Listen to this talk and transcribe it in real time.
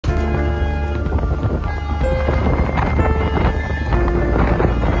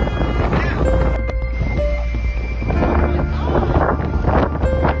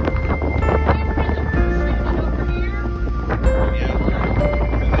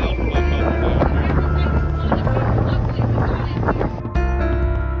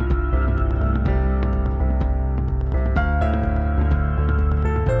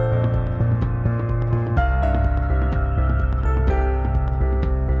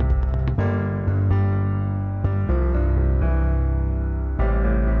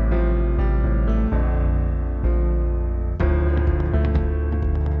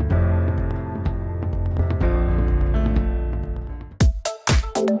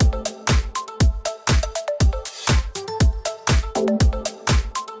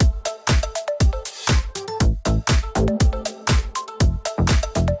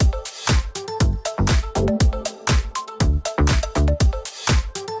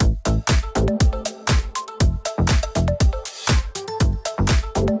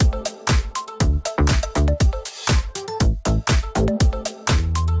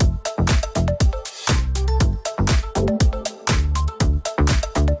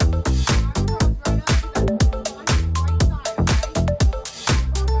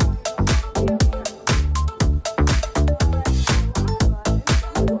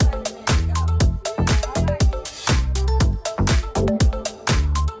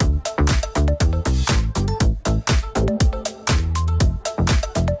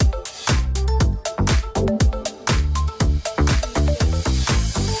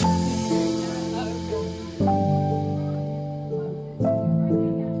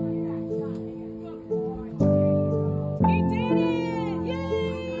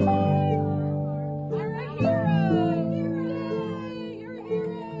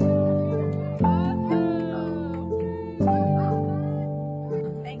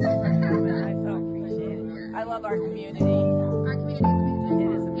love our community. Our community is amazing.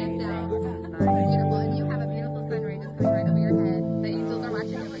 It is amazing. Yes, it's beautiful. And you have a beautiful sun ray just coming right over your head. The angels are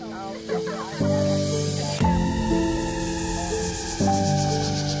watching over you.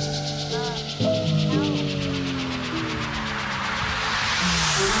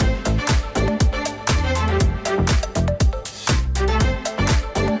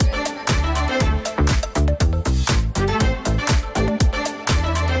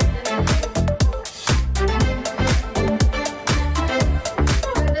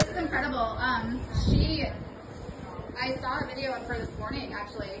 I saw a video of her this morning,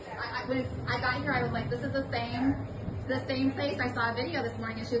 actually. When I got here, I was like, this is the same place I saw a video this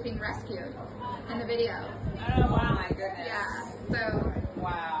morning, and she was being rescued in the video. Oh, wow. My goodness. Yeah, so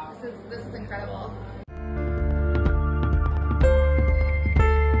wow. This is incredible.